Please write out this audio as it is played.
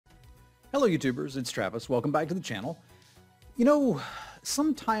Hello YouTubers, it's Travis. Welcome back to the channel. You know,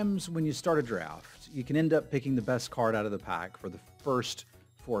 sometimes when you start a draft, you can end up picking the best card out of the pack for the first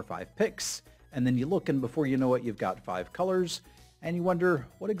 4 or 5 picks, and then you look and before you know it, you've got 5 colors, and you wonder,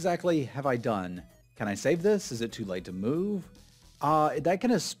 what exactly have I done? Can I save this? Is it too late to move? That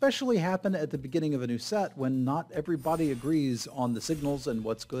can especially happen at the beginning of a new set when not everybody agrees on the signals and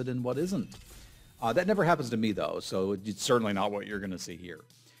what's good and what isn't. That never happens to me though, so it's certainly not what you're going to see here.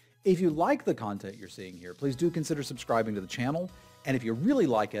 If you like the content you're seeing here, please do consider subscribing to the channel. And if you really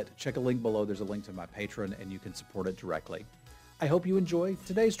like it, check a link below. There's a link to my Patreon and you can support it directly. I hope you enjoy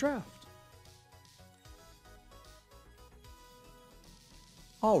today's draft.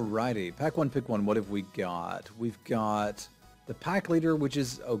 Alrighty, pack one, pick one. What have we got? We've got the pack leader, which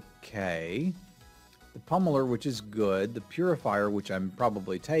is okay. The pummeler, which is good. The purifier, which I'm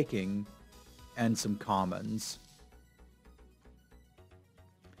probably taking. And some commons.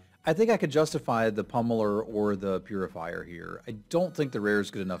 I think I could justify the pummeler or the purifier here. I don't think the rare is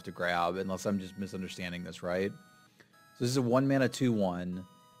good enough to grab unless I'm just misunderstanding this, right? So this is a 1 mana 2/1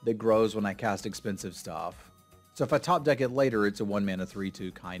 that grows when I cast expensive stuff. So if I top deck it later, it's a 1 mana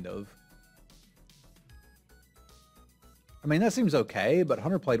 3/2 kind of. I mean, that seems okay, but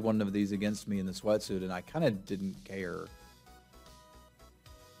Hunter played one of these against me in the sweatsuit and I kind of didn't care.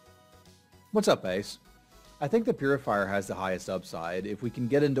 What's up, Ace? I think the Purifier has the highest upside. If we can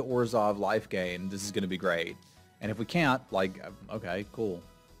get into Orzhov life gain, this is going to be great. And if we can't, like, okay, cool.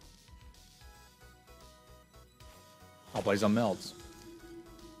 I'll play some Melts.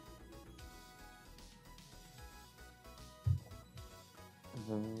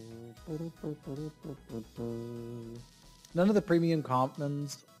 None of the premium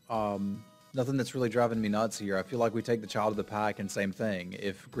commons, nothing that's really driving me nuts here. I feel like we take the child of the pack and same thing.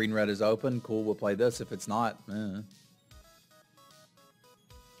 If green-red is open, cool, we'll play this. If it's not,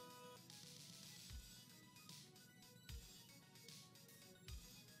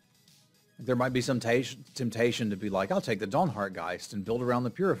 There might be some temptation to be like, I'll take the Dawnheart Geist and build around the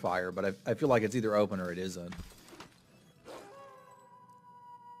Purifier, but I feel like it's either open or it isn't.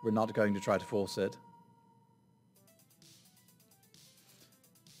 We're not going to try to force it.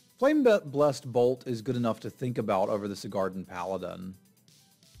 Flame Blessed Bolt is good enough to think about over the Sigardan Paladin.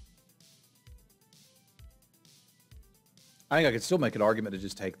 I think I could still make an argument to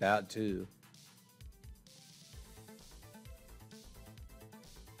just take that too.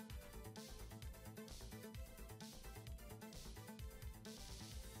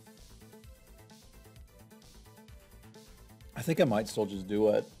 I think I might still just do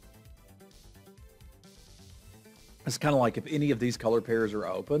it. It's kind of like if any of these color pairs are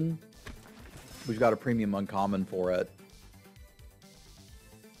open, we've got a premium uncommon for it.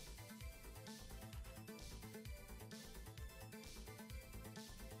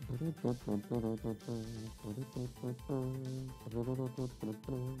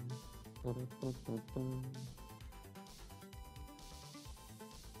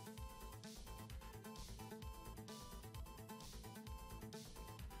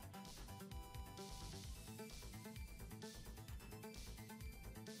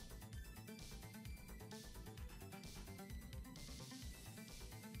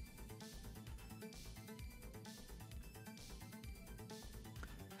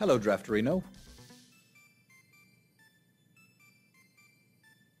 Hello, Drafterino.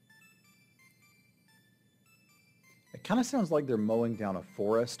 It kind of sounds like they're mowing down a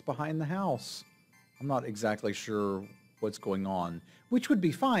forest behind the house. I'm not exactly sure what's going on, which would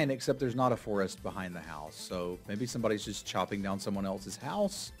be fine, except there's not a forest behind the house. So maybe somebody's just chopping down someone else's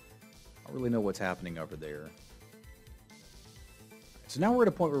house. I don't really know what's happening over there. So now we're at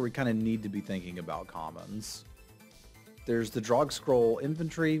a point where we kind of need to be thinking about commons. There's the Drog Scroll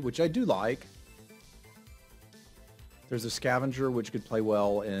Infantry, which I do like. There's a Scavenger, which could play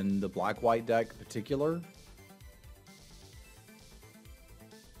well in the black-white deck in particular.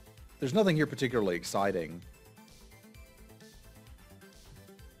 There's nothing here particularly exciting.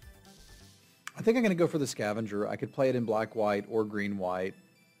 I think I'm going to go for the Scavenger. I could play it in black-white or green-white.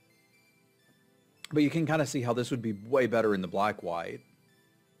 But you can kind of see how this would be way better in the black-white.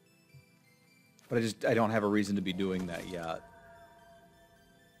 But I don't have a reason to be doing that yet.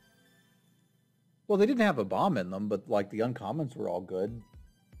 Well, they didn't have a bomb in them, but like the uncommons were all good.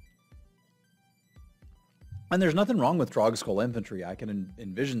 And there's nothing wrong with Drog Skull Infantry. I can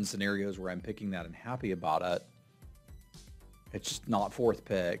envision scenarios where I'm picking that and happy about it. It's just not 4th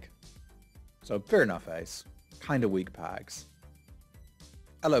pick. So fair enough, Ace. Kind of weak packs.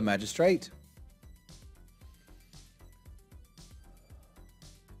 Hello, Magistrate.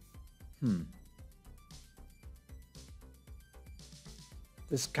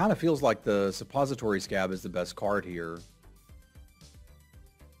 This kind of feels like the Suppository Scab is the best card here.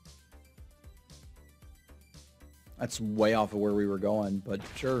 That's way off of where we were going, but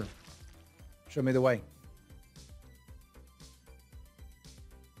sure. Show me the way.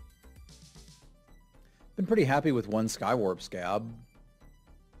 Been pretty happy with one Skywarp Scab.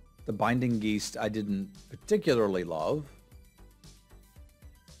 The Binding Geast I didn't particularly love.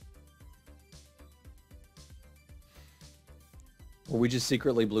 Were we just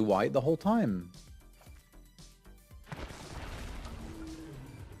secretly blue-white the whole time?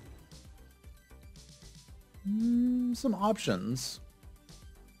 Some options.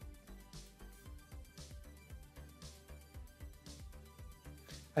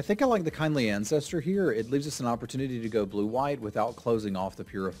 I think I like the Kindly Ancestor here. It leaves us an opportunity to go blue-white without closing off the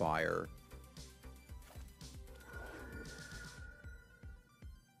Purifier.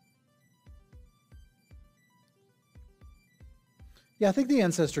 Yeah, I think the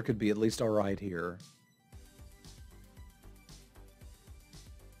Ancestor could be at least alright here.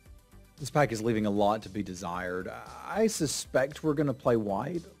 This pack is leaving a lot to be desired. I suspect we're going to play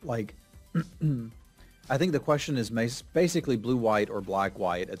white. Like, I think the question is basically blue-white or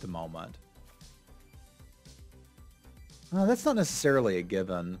black-white at the moment. That's not necessarily a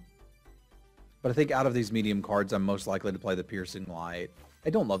given. But I think out of these medium cards, I'm most likely to play the Piercing Light.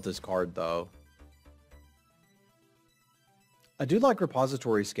 I don't love this card, though. I do like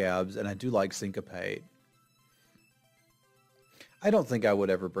Repository Scabs, and I do like Syncopate. I don't think I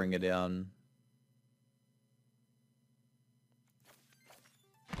would ever bring it in.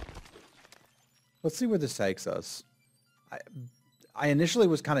 Let's see where this takes us. I initially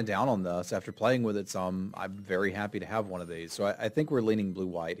was kind of down on this. After playing with it some, I'm very happy to have one of these. So I think we're leaning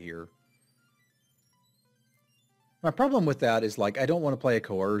blue-white here. My problem with that is, like, I don't want to play a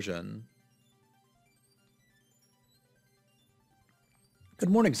Coercion. Good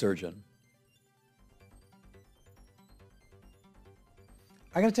morning, Surgeon.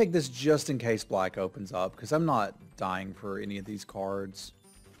 I'm going to take this just in case black opens up, because I'm not dying for any of these cards.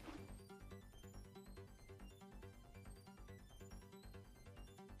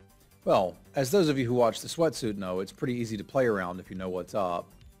 Well, as those of you who watch the Sweatsuit know, it's pretty easy to play around if you know what's up.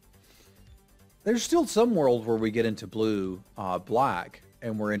 There's still some world where we get into blue, black,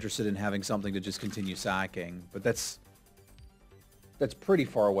 and we're interested in having something to just continue sacking, but that's pretty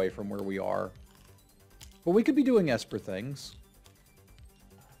far away from where we are. But we could be doing Esper things.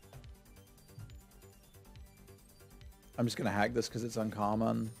 I'm just going to hack this because it's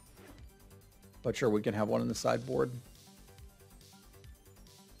uncommon. But sure, we can have one in the sideboard.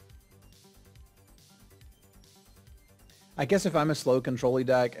 I guess if I'm a slow control-y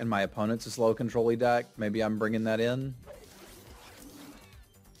deck and my opponent's a slow control-y deck, maybe I'm bringing that in.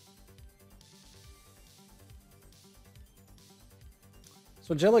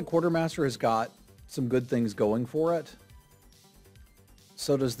 So Angelic Quartermaster has got some good things going for it.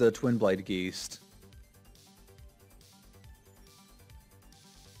 So does the Twin Blade Geist.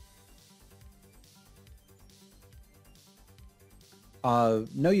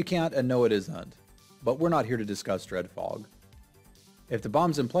 No you can't, and no it isn't. But we're not here to discuss Dreadfog. If the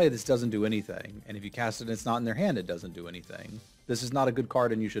bomb's in play, this doesn't do anything. And if you cast it and it's not in their hand, it doesn't do anything. This is not a good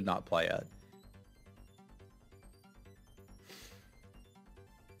card and you should not play it.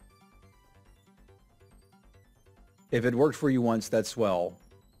 If it worked for you once, that's swell.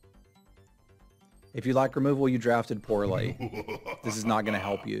 If you like removal, you drafted poorly. This is not going to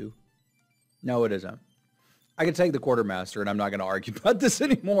help you. No, it isn't. I can take the Quartermaster, and I'm not going to argue about this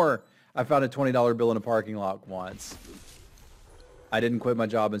anymore. I found a $20 bill in a parking lot once. I didn't quit my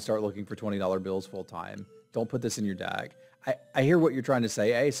job and start looking for $20 bills full time. Don't put this in your deck. I hear what you're trying to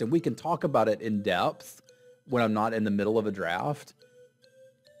say, Ace, and we can talk about it in depth when I'm not in the middle of a draft.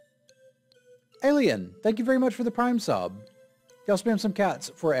 Alien, thank you very much for the Prime sub. Y'all spam some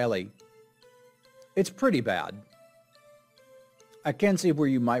cats for Ellie. It's pretty bad. I can see where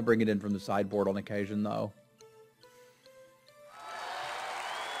you might bring it in from the sideboard on occasion, though.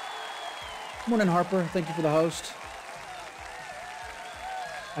 Morning, Harper. Thank you for the host.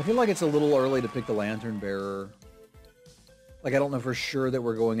 I feel like it's a little early to pick the Lantern Bearer. Like, I don't know for sure that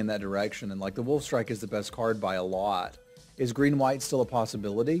we're going in that direction, and like, the Wolf Strike is the best card by a lot. Is green-white still a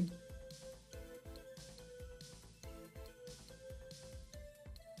possibility?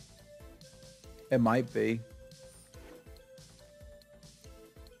 It might be.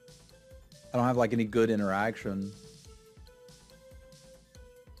 I don't have like any good interaction.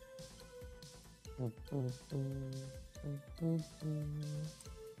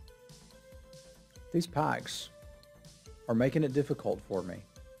 These packs are making it difficult for me.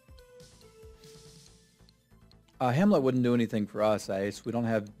 Hamlet wouldn't do anything for us, Ace. We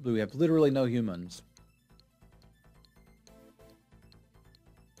have literally no humans.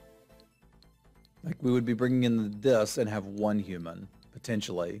 Like, we would be bringing in this and have one human,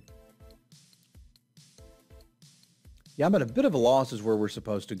 potentially. Yeah, I'm at a bit of a loss is where we're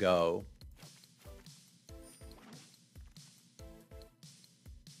supposed to go.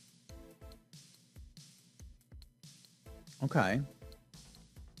 Okay.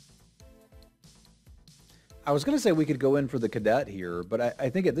 I was going to say we could go in for the cadet here, but I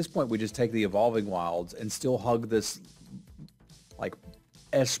think at this point we just take the Evolving Wilds and still hug this, like,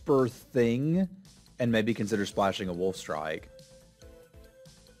 Esper thing and maybe consider splashing a Wolf Strike.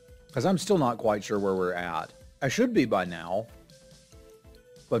 Because I'm still not quite sure where we're at. I should be by now,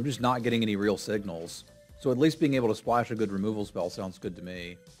 but I'm just not getting any real signals. So at least being able to splash a good removal spell sounds good to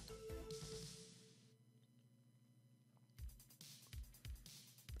me.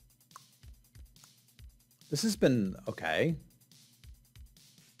 This has been okay.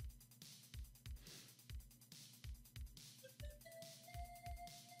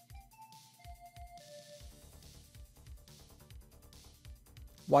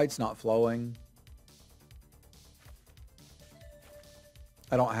 White's not flowing.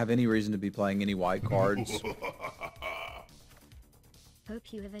 I don't have any reason to be playing any white cards.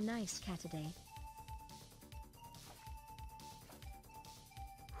 Hope you have a nice Saturday.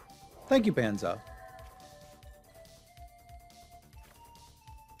 Thank you, Panza.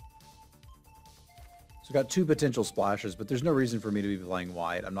 So I've got two potential splashes, but there's no reason for me to be playing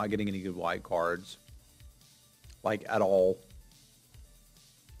white. I'm not getting any good white cards. Like, at all.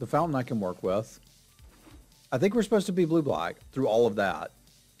 The fountain I can work with. I think we're supposed to be blue-black through all of that.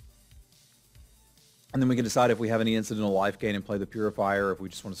 And then we can decide if we have any incidental life gain and play the Purifier, or if we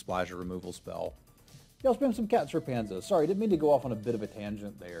just want to splash a removal spell. Yeah, I'll spam some cats for Panza. Sorry, I didn't mean to go off on a bit of a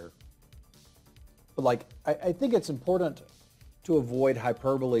tangent there. But, like, I think it's important to avoid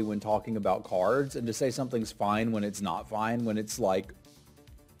hyperbole when talking about cards, and to say something's fine when it's not fine, when it's, like,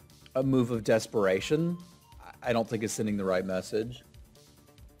 a move of desperation. I don't think it's sending the right message.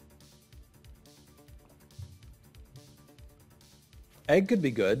 Egg could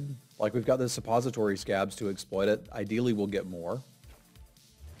be good. Like, we've got the suppository scabs to exploit it. Ideally, we'll get more.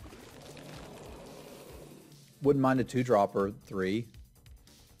 Wouldn't mind a 2-drop or 3.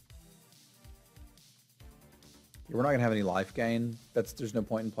 Yeah, we're not going to have any life gain. There's no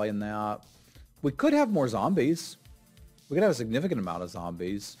point in playing that. We could have more zombies. We could have a significant amount of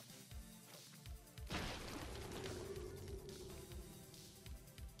zombies.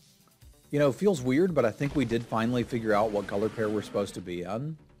 You know, it feels weird, but I think we did finally figure out what color pair we're supposed to be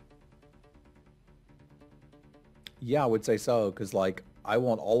in. Yeah, I would say so, because, like, I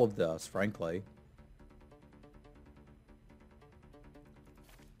want all of this, frankly.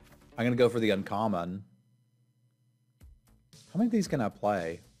 I'm going to go for the uncommon. How many of these can I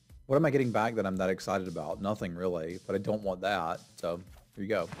play? What am I getting back that I'm that excited about? Nothing, really, but I don't want that, so here you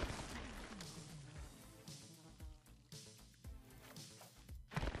go.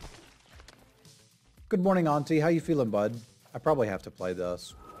 Good morning, Auntie. How you feeling, bud? I probably have to play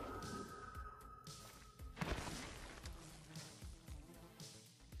this.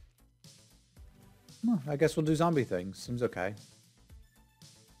 I guess we'll do zombie things. Seems okay.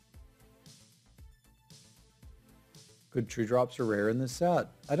 Good true drops are rare in this set.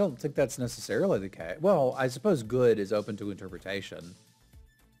 I don't think that's necessarily the case. Well, I suppose good is open to interpretation.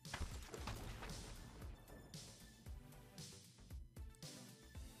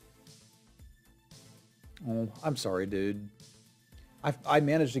 Oh, I'm sorry, dude. I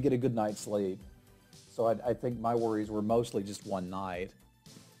managed to get a good night's sleep. So I think my worries were mostly just one night.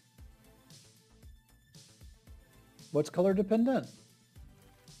 What's color dependent?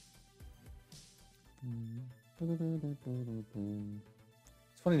 It's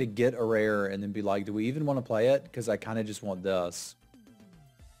funny to get a rare and then be like, do we even want to play it? Because I kind of just want this.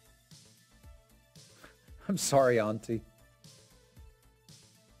 I'm sorry, Auntie.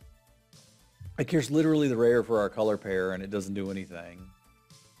 Like, here's literally the rare for our color pair, and it doesn't do anything.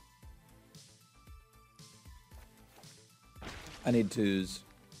 I need 2s.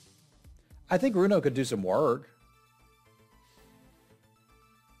 I think Runo could do some work.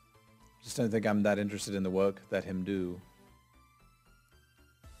 Just don't think I'm that interested in the work that him do.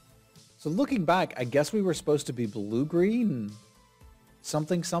 So looking back, I guess we were supposed to be blue-green.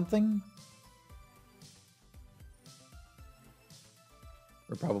 Something, something.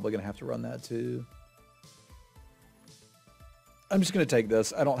 We're probably going to have to run that too. I'm just going to take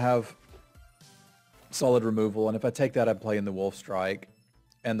this. I don't have solid removal, and if I take that, I'm playing the Wolf Strike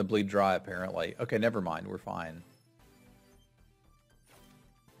and the Bleed Dry, apparently. Okay, never mind. We're fine.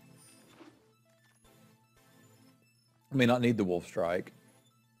 I may not need the wolf strike.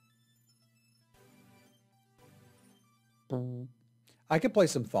 I could play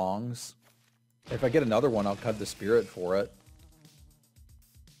some thongs. If I get another one, I'll cut the spirit for it.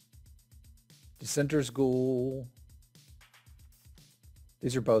 Dissenter's Ghoul.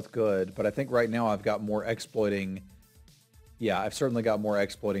 These are both good, but I think right now I've got more exploiting. Yeah, I've certainly got more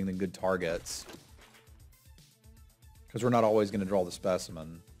exploiting than good targets. Because we're not always going to draw the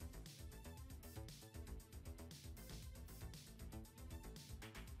specimen.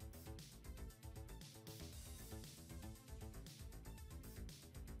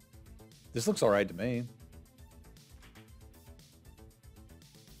 This looks all right to me.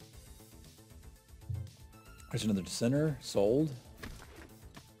 There's another dissenter. Sold.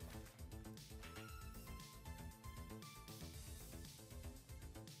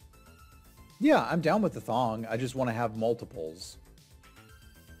 Yeah, I'm down with the thong. I just want to have multiples.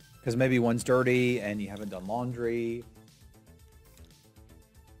 Because maybe one's dirty and you haven't done laundry.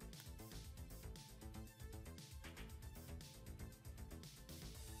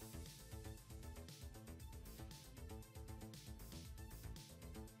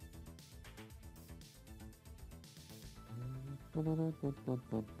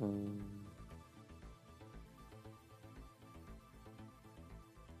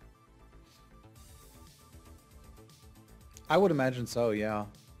 I would imagine so, yeah.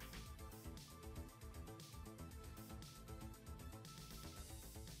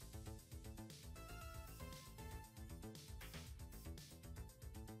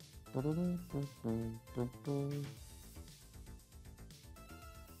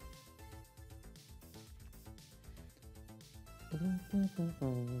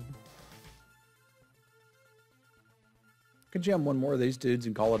 Could jam one more of these dudes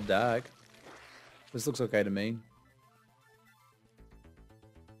and call it a deck. This looks okay to me.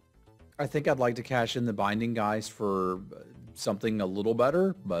 I think I'd like to cash in the Binding Geist for something a little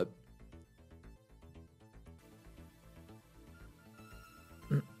better, but...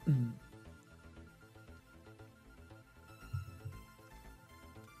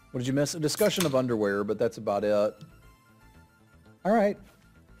 What did you miss? A discussion of underwear, but that's about it. All right,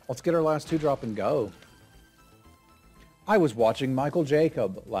 let's get our last 2-drop and go. I was watching Michael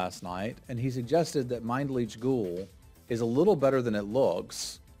Jacob last night, and he suggested that Mind Leech Ghoul is a little better than it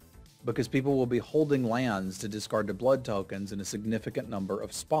looks because people will be holding lands to discard to blood tokens in a significant number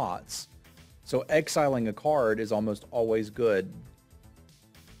of spots. So exiling a card is almost always good.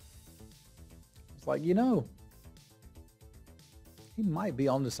 It's like, you know, he might be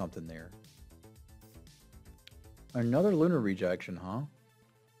onto something there. Another Lunar Rejection, huh?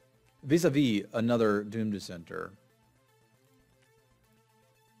 Vis-a-vis another Doom Dissenter.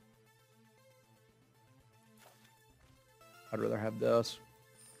 I'd rather have this.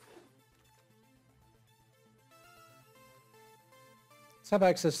 Let's have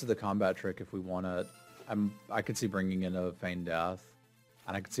access to the combat trick if we want it. I could see bringing in a Feign Death.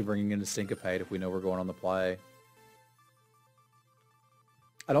 And I could see bringing in a Syncopate if we know we're going on the play.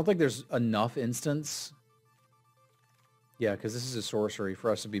 I don't think there's enough instance. Yeah, because this is a sorcery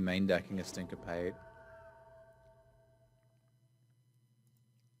for us to be main decking a Syncopate.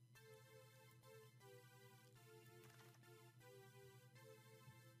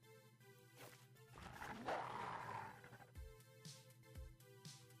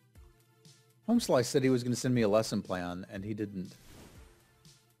 Homeslice said he was going to send me a lesson plan, and he didn't.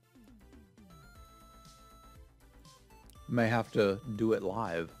 May have to do it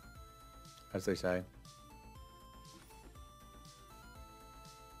live, as they say.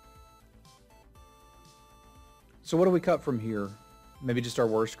 So what do we cut from here? Maybe just our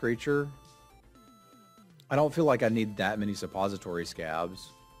worst creature? I don't feel like I need that many suppository scabs.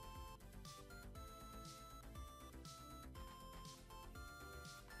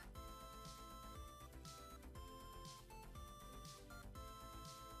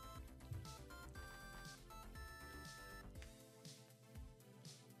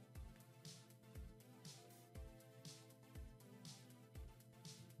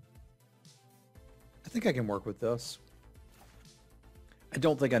 I think I can work with this. I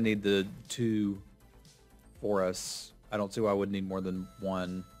don't think I need the 2 for us. I don't see why I would need more than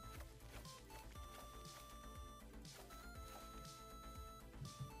 1.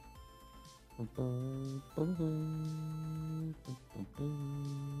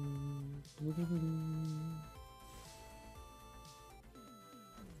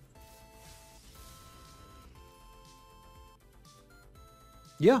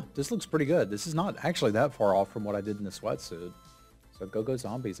 Yeah, this looks pretty good. This is not actually that far off from what I did in the sweatsuit. So go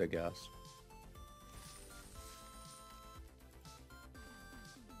zombies, I guess.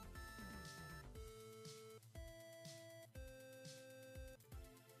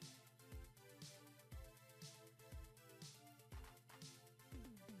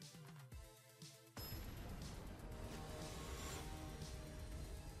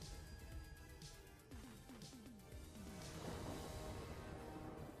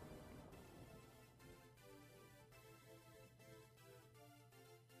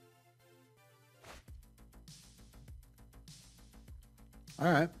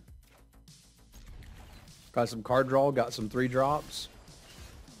 All right. Got some card draw, got some 3-drops.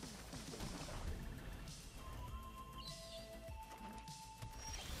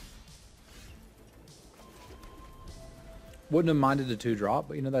 Wouldn't have minded a 2-drop,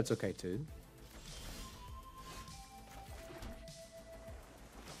 but you know, that's okay too.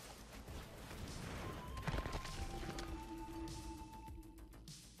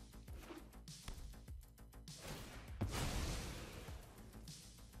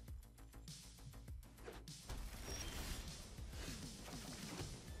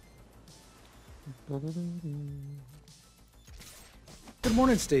 Good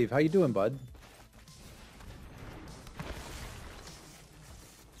morning, Steve. How you doing, bud?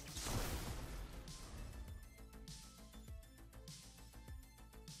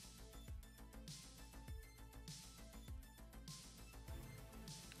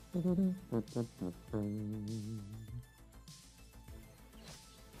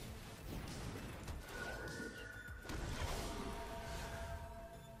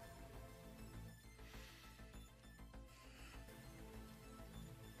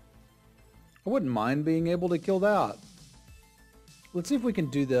 I wouldn't mind being able to kill that. Let's see if we can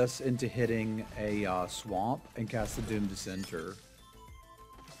do this into hitting a swamp and cast the Doom Dissenter.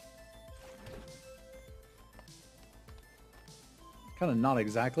 Kind of not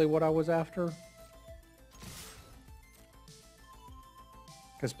exactly what I was after.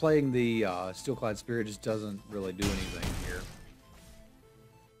 Because playing the Steelclad Spirit just doesn't really do anything here.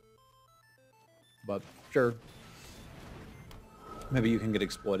 But sure. Maybe you can get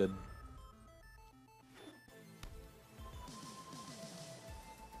exploited.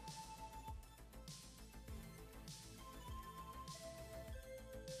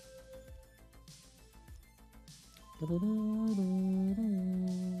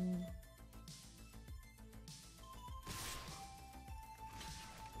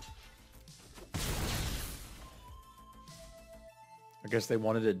 I guess they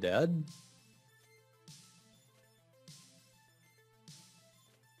wanted it dead.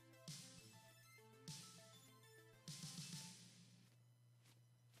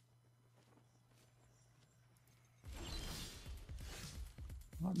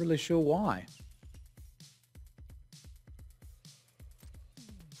 Not really sure why.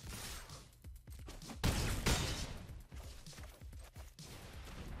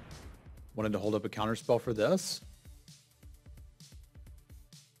 Wanted to hold up a counterspell for this.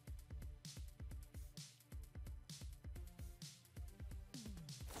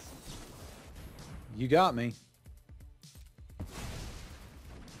 You got me.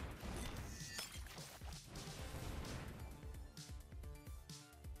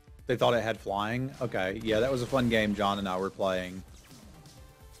 They thought it had flying? Okay, yeah, that was a fun game John and I were playing.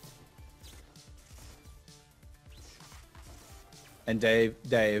 And Dave,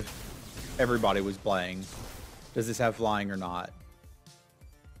 everybody was playing. Does this have flying or not?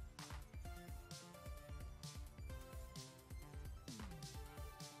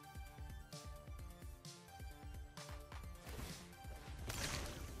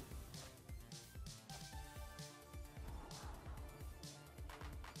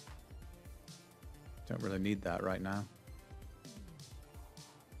 Don't really need that right now.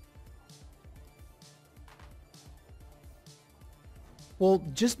 Well,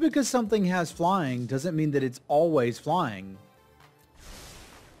 just because something has flying doesn't mean that it's always flying.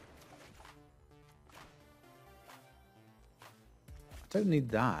 I don't need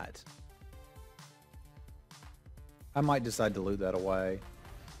that. I might decide to loot that away.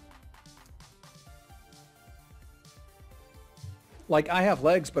 Like, I have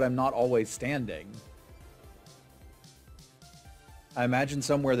legs, but I'm not always standing. I imagine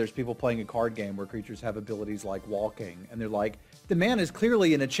somewhere there's people playing a card game where creatures have abilities like walking, and they're like, the man is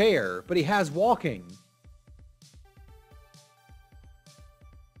clearly in a chair, but he has walking.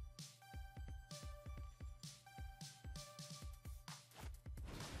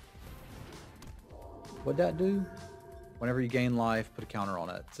 What'd that do? Whenever you gain life, put a counter on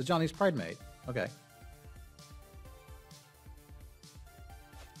it. So Johnny's Pride Mate. Okay.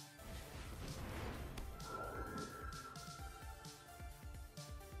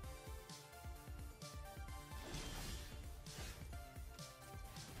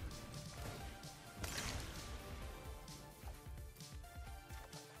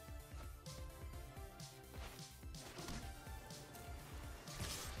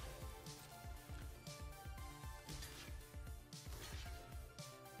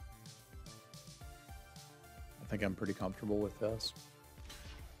 I think I'm pretty comfortable with this.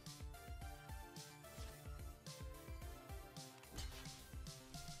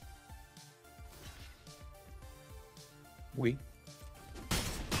 We.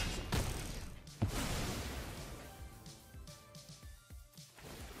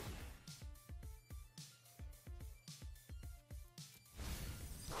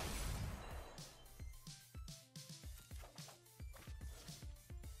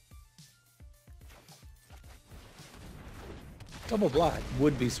 Double black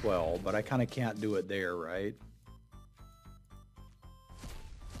would be swell, but I kind of can't do it there, right?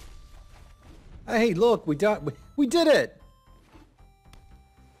 Hey, look, we did it!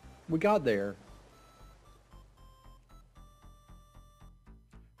 We got there.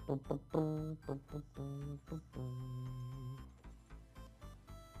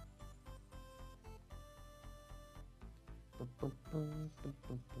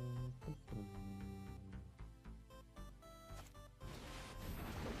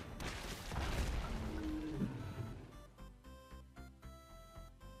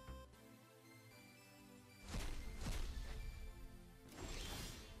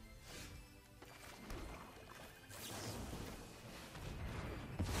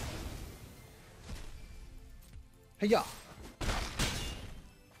 Hey-ya!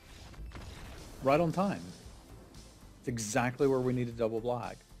 Right on time. It's exactly where we needed double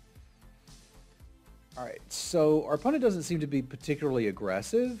black. Alright, so our opponent doesn't seem to be particularly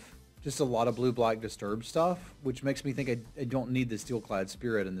aggressive. Just a lot of blue-black disturb stuff, which makes me think I don't need the Steel-Clad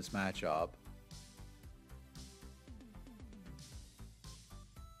Spirit in this matchup.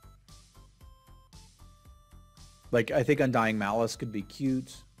 Like, I think Undying Malice could be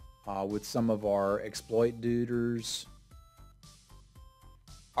cute with some of our exploit duders.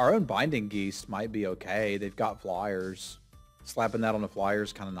 Our own Binding Geist might be okay. They've got flyers. Slapping that on a flyer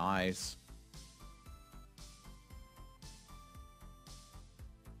is kind of nice.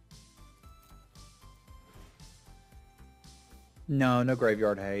 No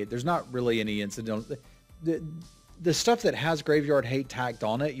Graveyard Hate. There's not really any incidental... The stuff that has Graveyard Hate tacked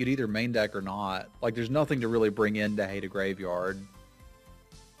on it, you'd either main deck or not. Like, there's nothing to really bring in to hate a Graveyard.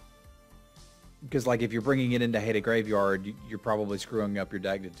 Because, like, if you're bringing it in to hate a Graveyard, you're probably screwing up your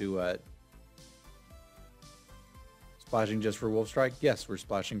deck to do it. Splashing just for Wolf Strike? Yes, we're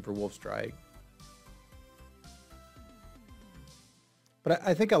splashing for Wolf Strike. But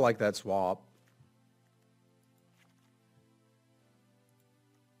I think I like that swap.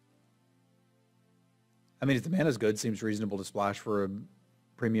 I mean, if the mana's good, seems reasonable to splash for a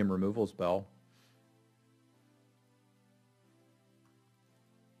premium removal spell.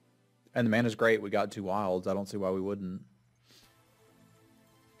 And the mana's great. We got 2 wilds. I don't see why we wouldn't.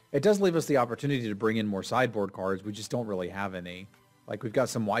 It does leave us the opportunity to bring in more sideboard cards. We just don't really have any. Like, we've got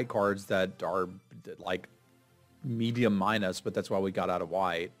some white cards that are, like, medium minus, but that's why we got out of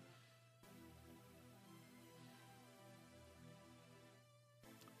white.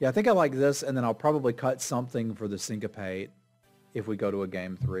 Yeah, I think I like this, and then I'll probably cut something for the Syncopate if we go to a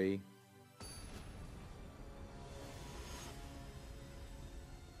game 3.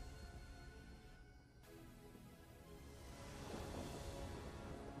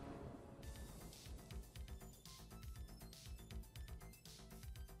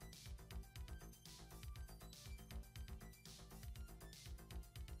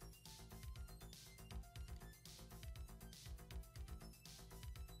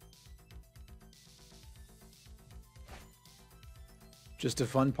 Just a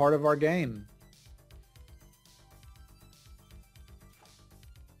fun part of our game.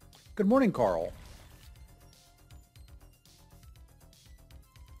 Good morning, Carl.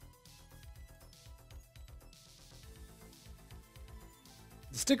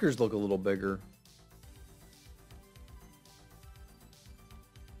 The stickers look a little bigger.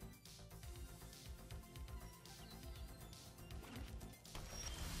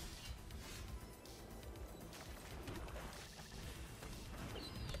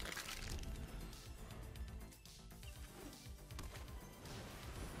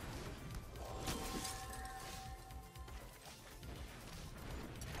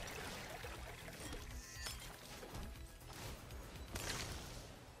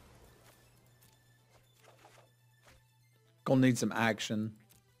 Gonna need some action.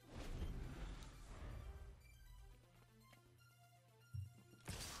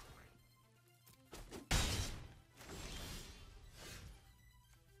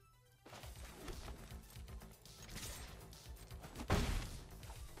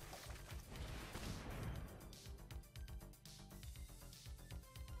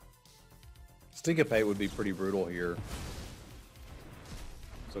 Syncopate would be pretty brutal here.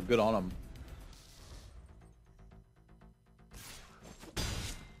 So good on them.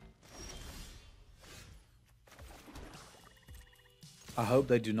 I hope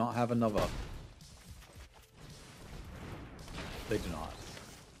they do not have another. They do not.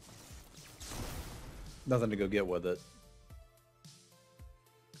 Nothing to go get with it.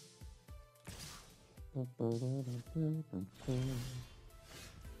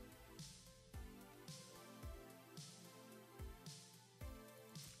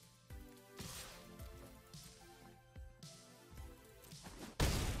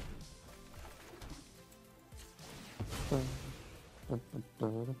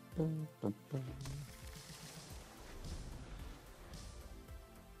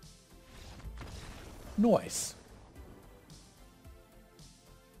 Nice.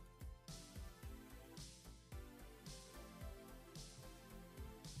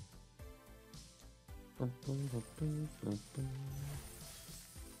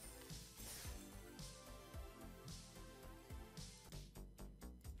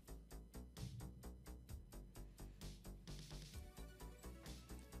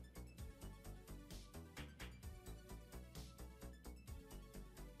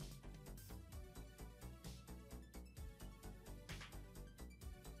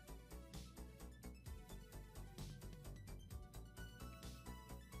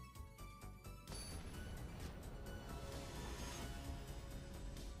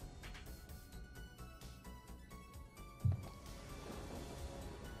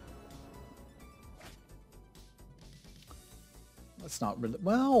 That's not really...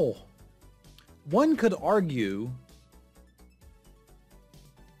 Well, one could argue...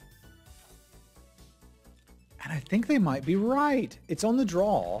 And I think they might be right. It's on the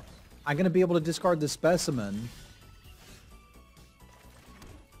draw. I'm going to be able to discard the specimen.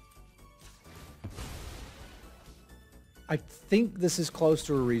 I think this is close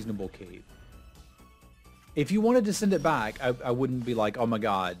to a reasonable keep. If you wanted to send it back, I wouldn't be like, oh my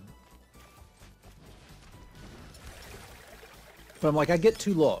god. But I'm like, I get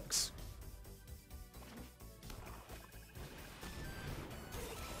 2 looks.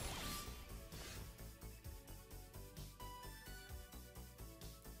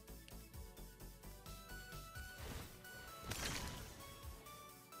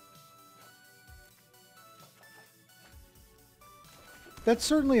 That's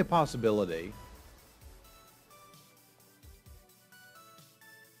certainly a possibility.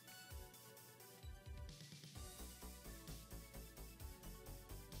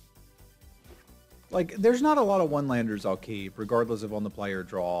 Like, there's not a lot of one-landers I'll keep, regardless of on the player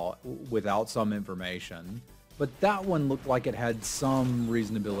draw, without some information. But that one looked like it had some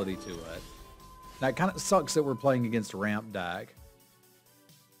reasonability to it. That kind of sucks that we're playing against a ramp deck.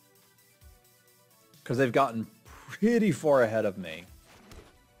 Because they've gotten pretty far ahead of me.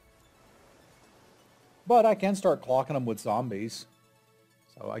 But I can start clocking them with zombies.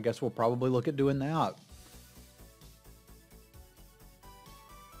 So I guess we'll probably look at doing that.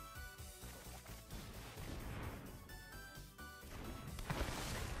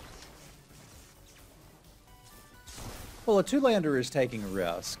 Well, a 2-lander is taking a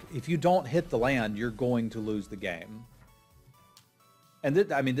risk. If you don't hit the land, you're going to lose the game.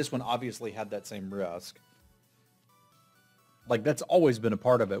 And I mean, this one obviously had that same risk. Like, that's always been a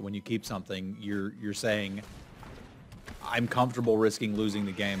part of it. When you keep something, you're saying, I'm comfortable risking losing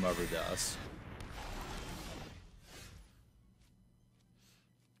the game over this.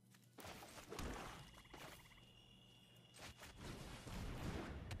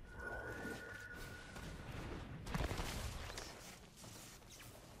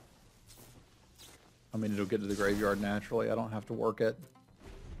 I mean, it'll get to the graveyard naturally. I don't have to work it.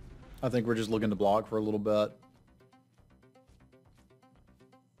 I think we're just looking to block for a little bit.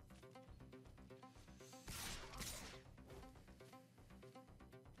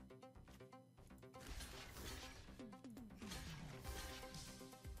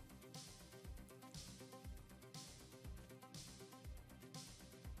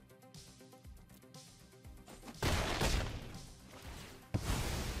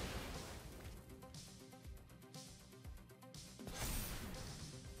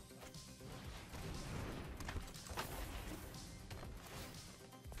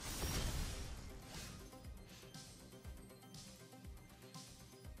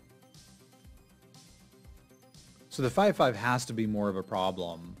 So the 5/5 has to be more of a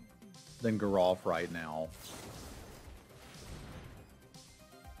problem than Geralf right now.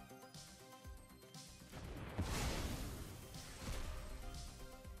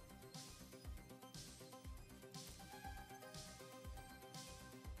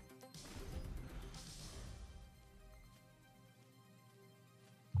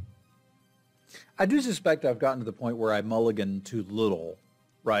 I do suspect I've gotten to the point where I mulligan too little,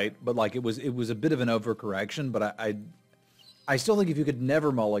 right? But like it was a bit of an overcorrection, but I still think if you could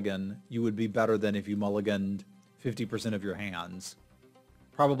never mulligan, you would be better than if you mulliganed 50% of your hands.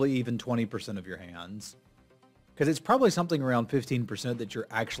 Probably even 20% of your hands. Because it's probably something around 15% that you're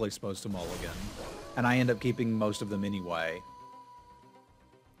actually supposed to mulligan. And I end up keeping most of them anyway.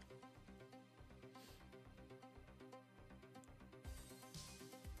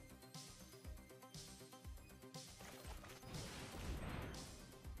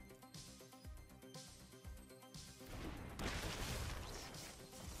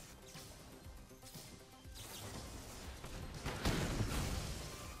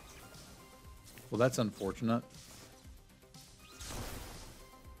 Well, that's unfortunate.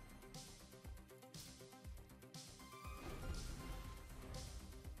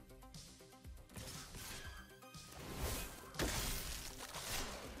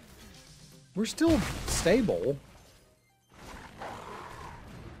 We're still stable.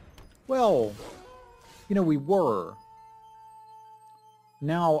 Well, you know, we were.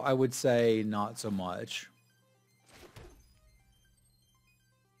 Now I would say not so much.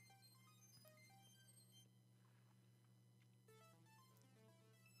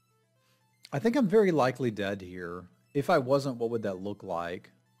 I think I'm very likely dead here. If I wasn't, what would that look like?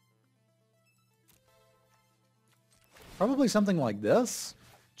 Probably something like this.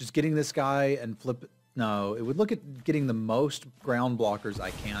 Just getting this guy and flip... No, it would look at getting the most ground blockers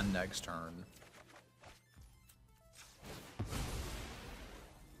I can next turn.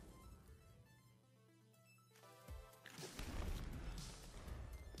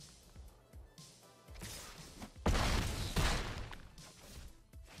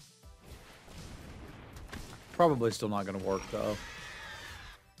 Probably still not going to work, though.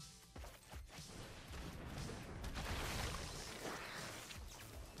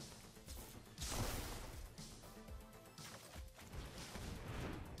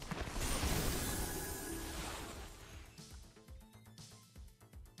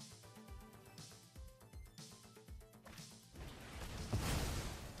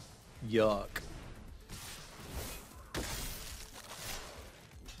 Yuck.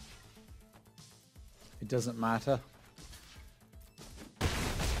 It doesn't matter.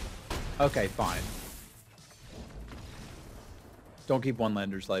 Okay, fine. Don't keep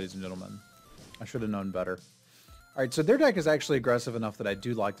one-landers, ladies and gentlemen. I should have known better. Alright, so their deck is actually aggressive enough that I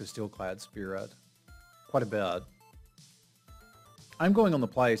do like the Steelclad Spirit. Quite a bit. I'm going on the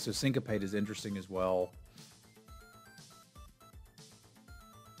play, so Syncopate is interesting as well.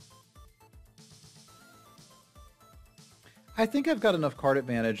 I think I've got enough card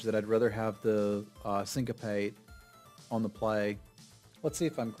advantage that I'd rather have the Syncopate on the play. Let's see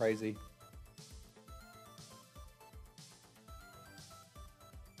if I'm crazy.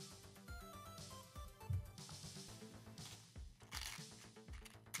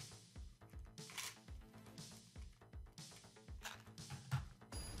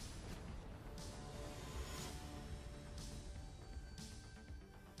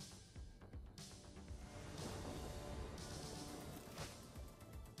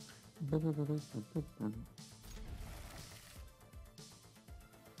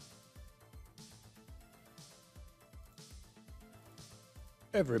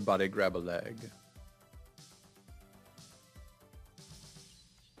 Everybody grab a leg.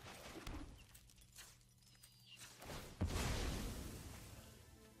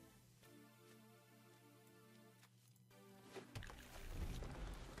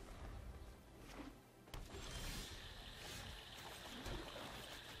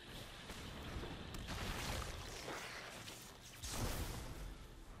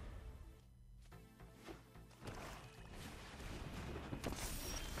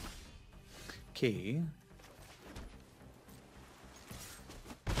 Key.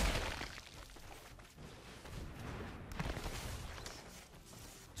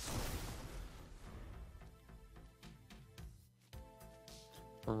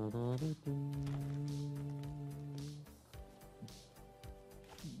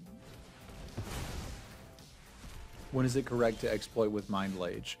 When is it correct to exploit with Mind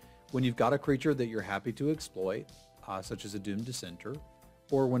Lage? When you've got a creature that you're happy to exploit, such as a Doomed Dissenter,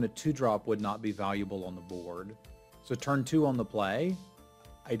 or when a 2-drop would not be valuable on the board. So turn 2 on the play,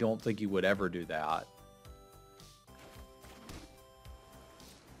 I don't think you would ever do that.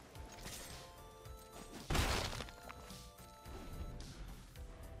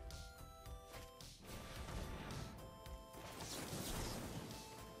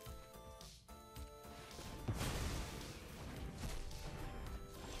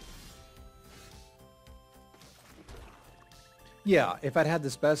 Yeah, if I'd had the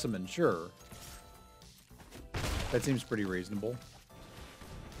specimen, sure. That seems pretty reasonable.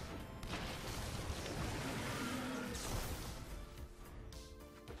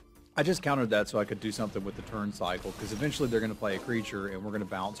 I just countered that so I could do something with the turn cycle, because eventually they're going to play a creature and we're going to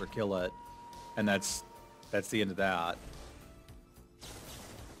bounce or kill it, and that's the end of that.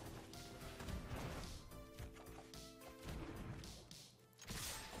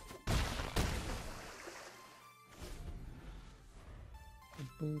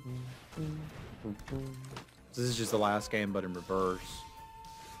 This is just the last game, but in reverse.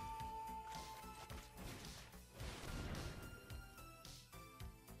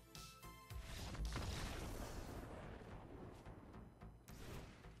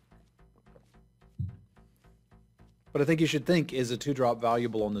 But I think you should think, is a 2-drop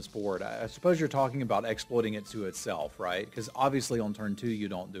valuable on this board? I suppose you're talking about exploiting it to itself, right? Because obviously on turn 2 you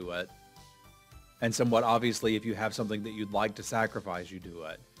don't do it. And somewhat obviously if you have something that you'd like to sacrifice, you do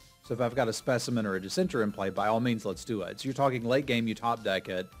it. So if I've got a Specimen or a Dissenter in play, by all means let's do it. So you're talking late game, you top deck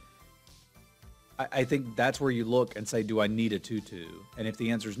it. I think that's where you look and say, do I need a 2-2? And if the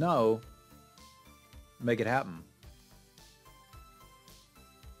answer is no, make it happen.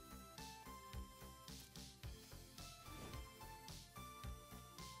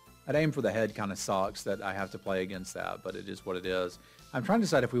 That aim for the head kind of sucks that I have to play against that, but it is what it is. I'm trying to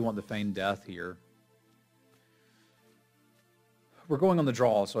decide if we want the Feigned Death here. We're going on the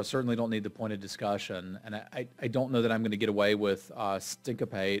draw, so I certainly don't need the point of discussion, and I don't know that I'm going to get away with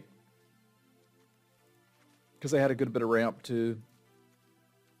Stinkipate, because they had a good bit of ramp too.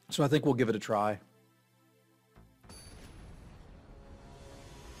 So I think we'll give it a try.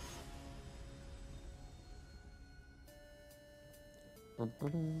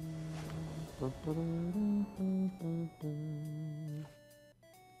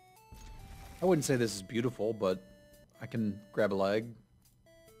 I wouldn't say this is beautiful, but I can grab a leg.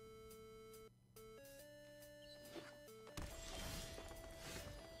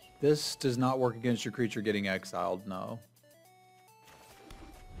 This does not work against your creature getting exiled, no.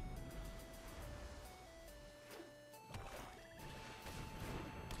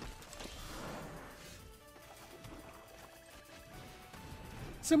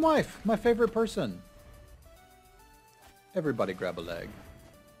 Sim Wife, my favorite person. Everybody grab a leg.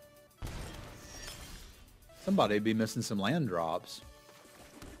 Somebody be missing some land drops.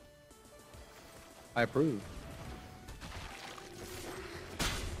 I approve.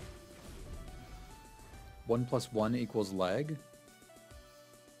 1 + 1 = leg.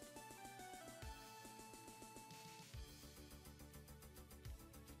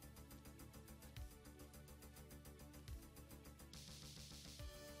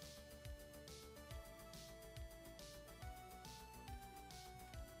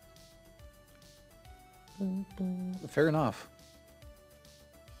 Fair enough.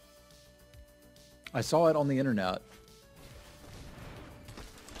 I saw it on the internet.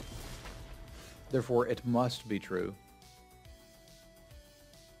 Therefore, it must be true.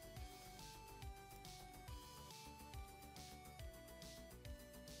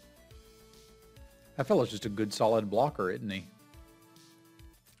 That fellow's just a good solid blocker, isn't he?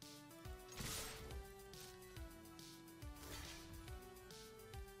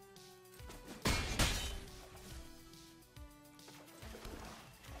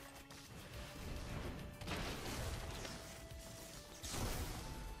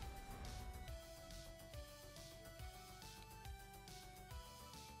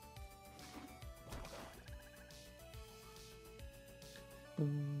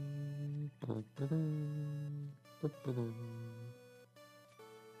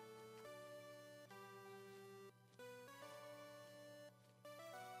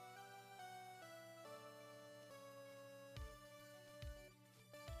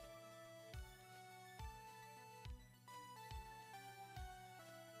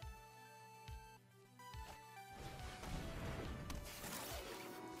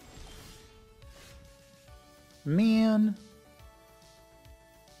 Man.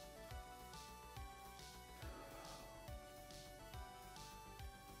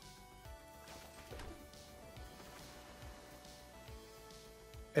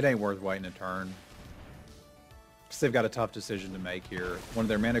 It ain't worth waiting a turn. Because they've got a tough decision to make here. One of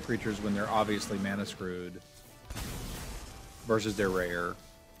their mana creatures when they're obviously mana screwed versus their rare.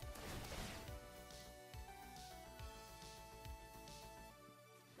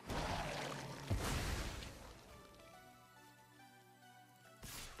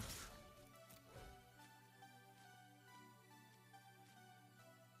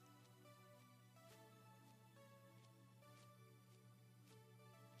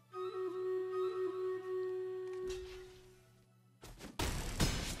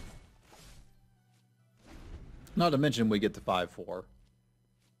 Not to mention we get the 5/4.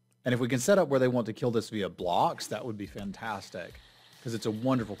 And if we can set up where they want to kill this via blocks, that would be fantastic. Because it's a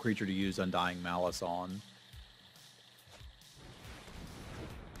wonderful creature to use Undying Malice on.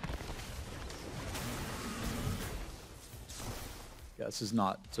 Yeah, this is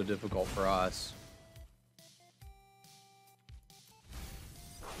not so difficult for us.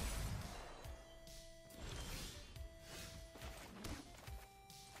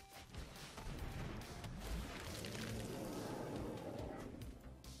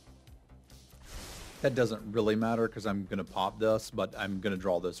 That doesn't really matter because I'm going to pop this, but I'm going to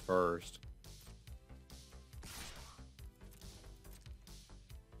draw this first.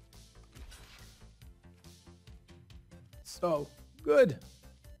 Oh, good.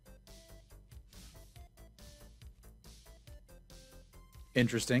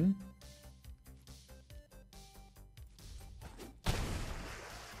 Interesting.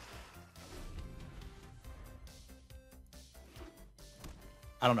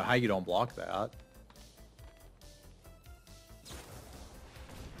 I don't know how you don't block that.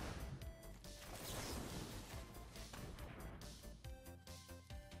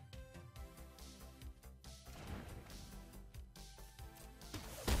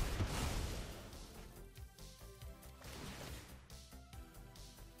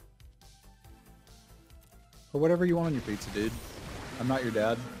 Or whatever you want on your pizza, dude. I'm not your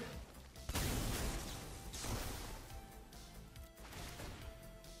dad.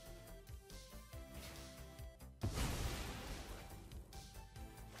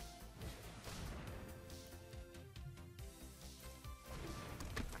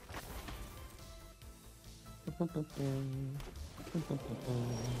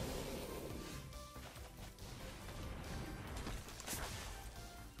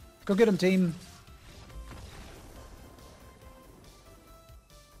 Go get him, team.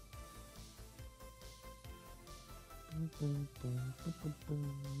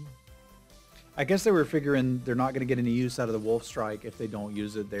 I guess they were figuring they're not going to get any use out of the Wolf Strike if they don't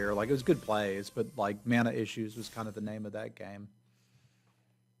use it there. Like, it was good plays, but like mana issues was kind of the name of that game.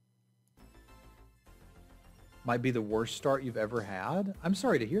 Might be the worst start you've ever had? I'm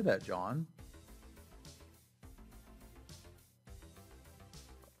sorry to hear that, John.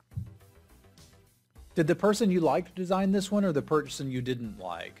 Did the person you liked design this one or the person you didn't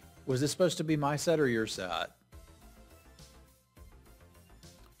like? Was this supposed to be my set or your set?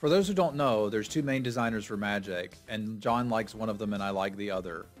 For those who don't know, there's two main designers for Magic, and John likes one of them and I like the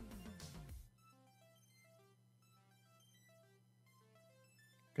other.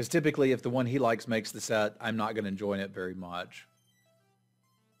 Because typically if the one he likes makes the set, I'm not going to enjoy it very much.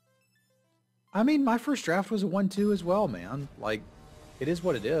 I mean, my first draft was a 1-2 as well, man. Like, it is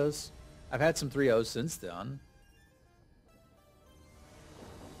what it is. I've had some 3-0s since then.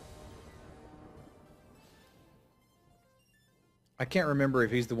 I can't remember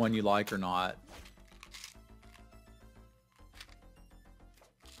if he's the one you like or not.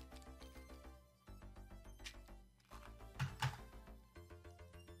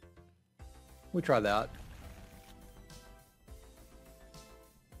 We try that.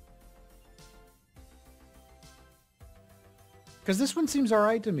 Because this one seems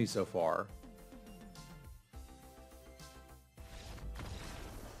alright to me so far.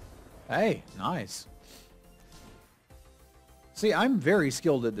 Hey, nice. See, I'm very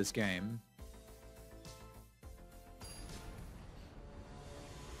skilled at this game.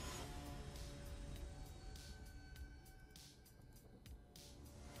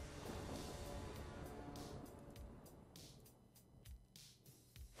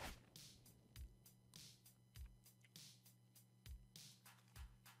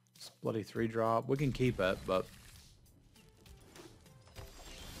 It's bloody 3-drop. We can keep it, but...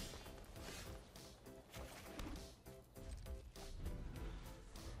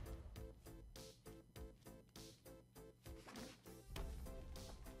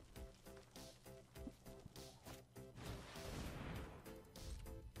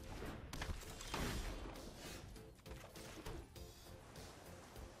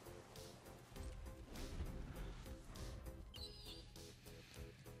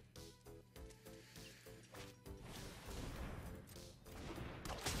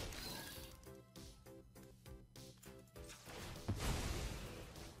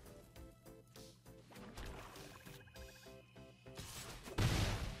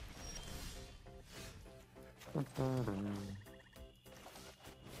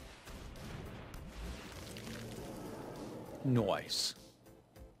 Nice.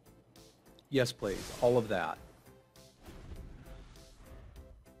 Yes, please. All of that.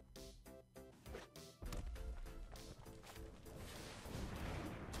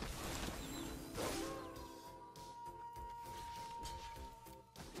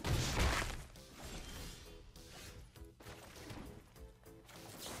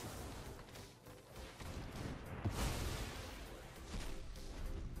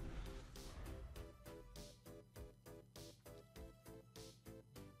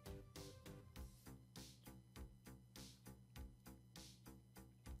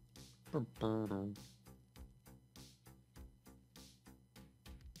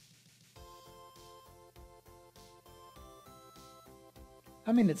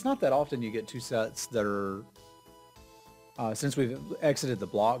 I mean, it's not that often you get two sets that are, since we've exited the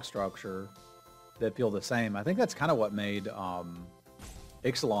block structure, that feel the same. I think that's kind of what made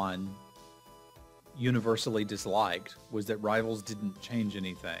Ixalan universally disliked was that Rivals didn't change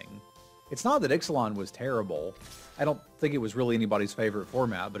anything. It's not that Ixalan was terrible. I don't think it was really anybody's favorite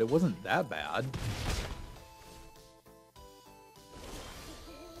format, but it wasn't that bad.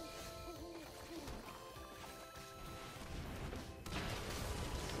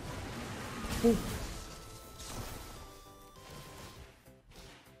 Ooh.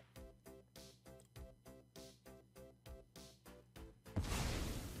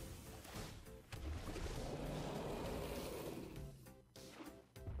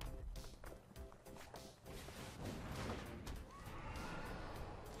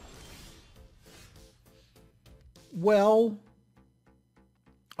 Well,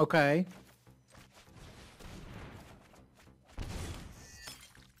 okay.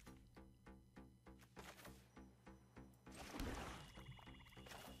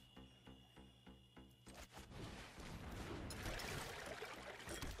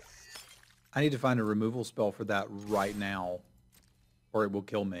 I need to find a removal spell for that right now, or it will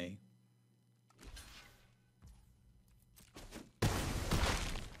kill me.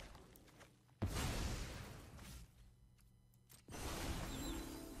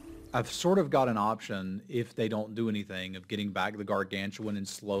 I've sort of got an option, if they don't do anything, of getting back the Gargantuan and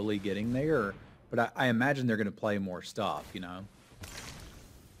slowly getting there, but I imagine they're going to play more stuff, you know?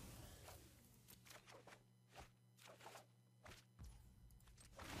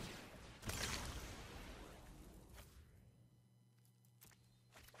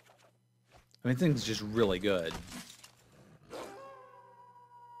 I mean, things just really good.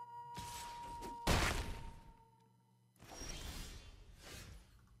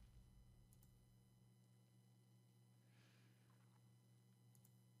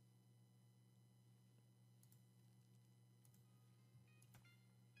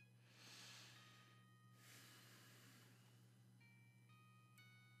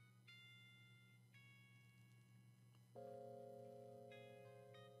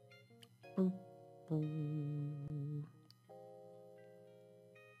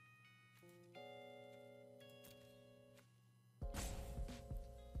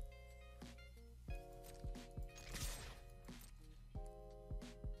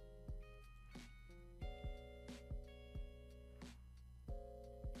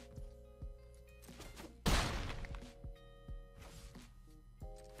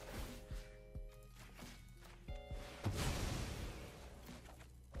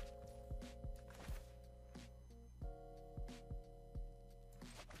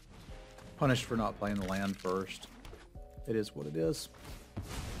 Punished for not playing the land first. It is what it is.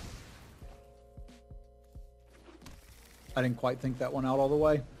 I didn't quite think that one out all the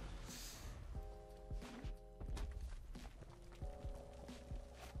way.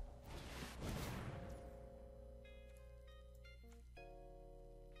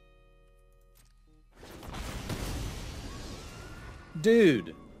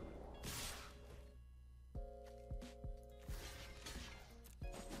 Dude.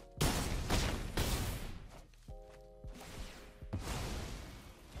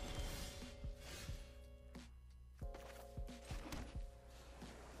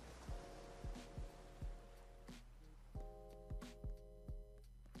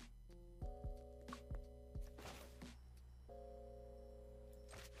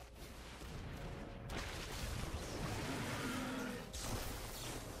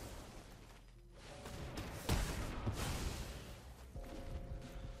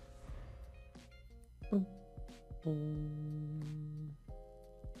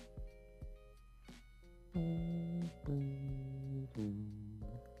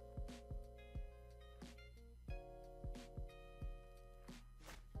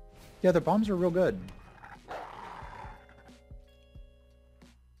 Yeah, the bombs are real good.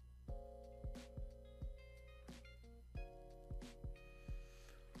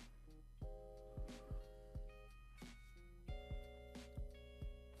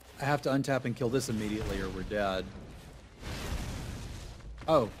 I have to untap and kill this immediately or we're dead.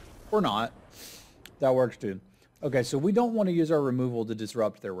 Oh, we're not. That works too. Okay, so we don't want to use our removal to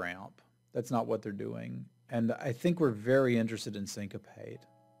disrupt their ramp. That's not what they're doing. And I think we're very interested in Syncopate.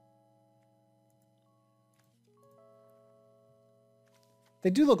 They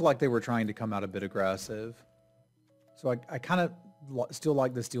do look like they were trying to come out a bit aggressive. So I kind of still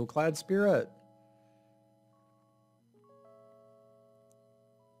like the Steelclad Spirit.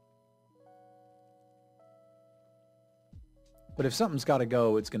 But if something's got to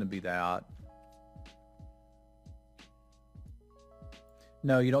go, it's going to be that.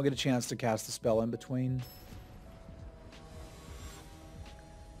 No, you don't get a chance to cast the spell in between.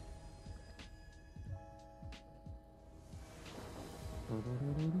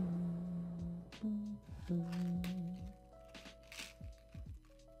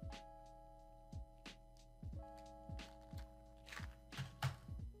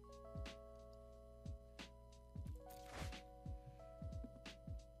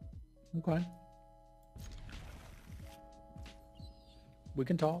 Okay. We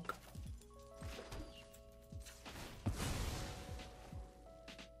can talk.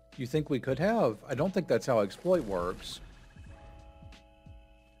 You think we could have? I don't think that's how exploit works.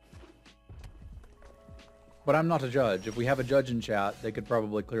 But I'm not a judge. If we have a judge in chat, they could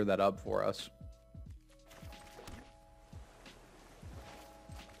probably clear that up for us.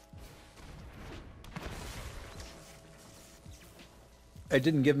 It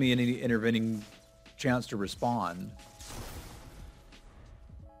didn't give me any intervening chance to respond.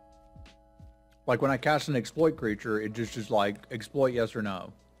 Like when I cast an exploit creature, it just is like, exploit yes or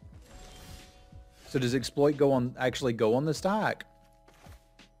no. So does exploit actually go on the stack?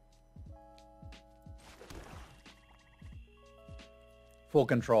 Full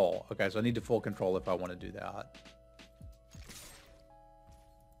control. Okay, so I need to full control if I want to do that.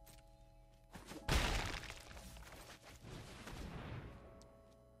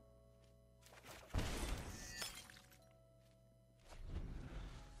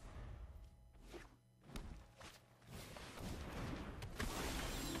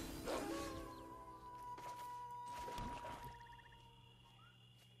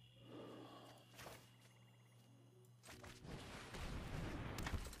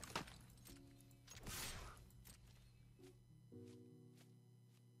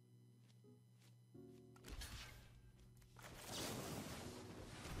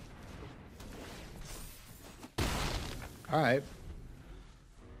 All right.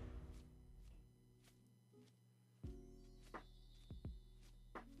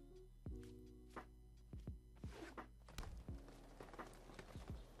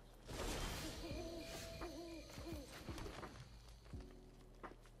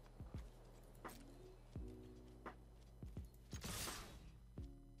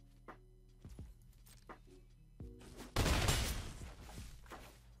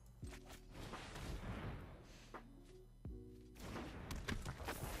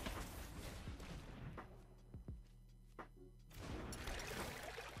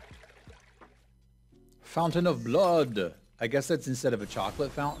 Fountain of Blood. I guess that's instead of a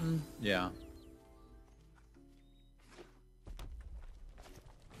chocolate fountain. Yeah.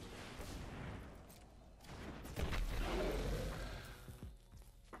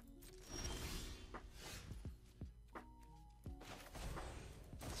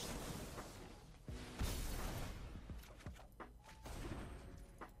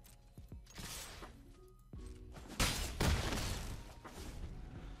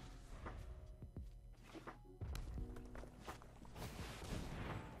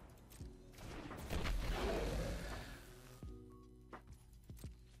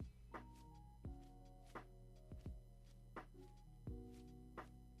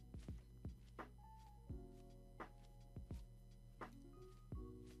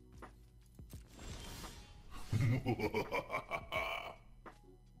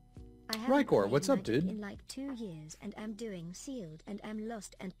 Rykor, what's up, dude? In like 2 years, and am doing sealed, and am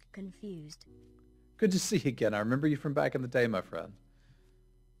lost and confused. Good to see you again. I remember you from back in the day, my friend.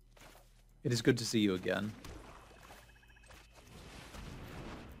 It is good to see you again.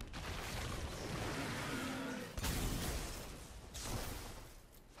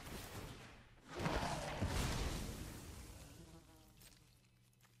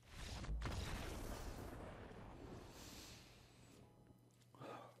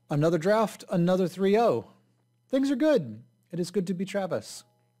 Another draft, another 3-0. Things are good. It is good to be Travis.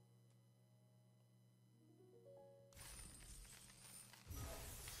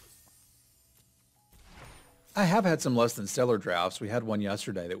 I have had some less than stellar drafts. We had one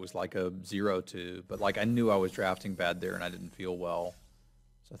yesterday that was like a 0-2, but like I knew I was drafting bad there and I didn't feel well.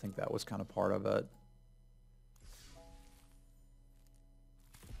 So I think that was kind of part of it.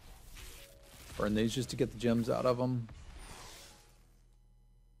 Burn these just to get the gems out of them.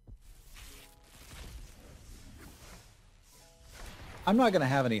 I'm not going to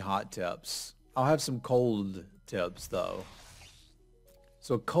have any hot tips. I'll have some cold tips, though.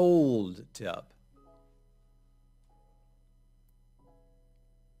 So cold tip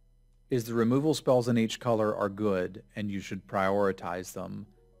is the removal spells in each color are good, and you should prioritize them.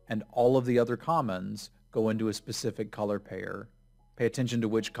 And all of the other commons go into a specific color pair. Pay attention to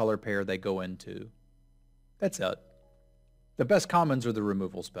which color pair they go into. That's it. The best commons are the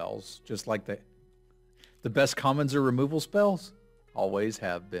removal spells, just like the best commons are removal spells. Always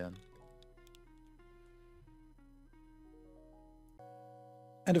have been.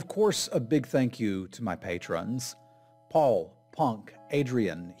 And of course, a big thank you to my patrons. Paul, Punk,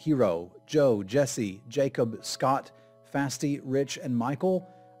 Adrian, Hero, Joe, Jesse, Jacob, Scott, Fasty, Rich, and Michael.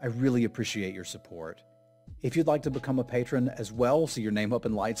 I really appreciate your support. If you'd like to become a patron as well, see your name up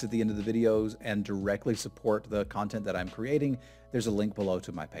in lights at the end of the videos and directly support the content that I'm creating, there's a link below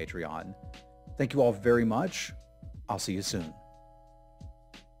to my Patreon. Thank you all very much. I'll see you soon.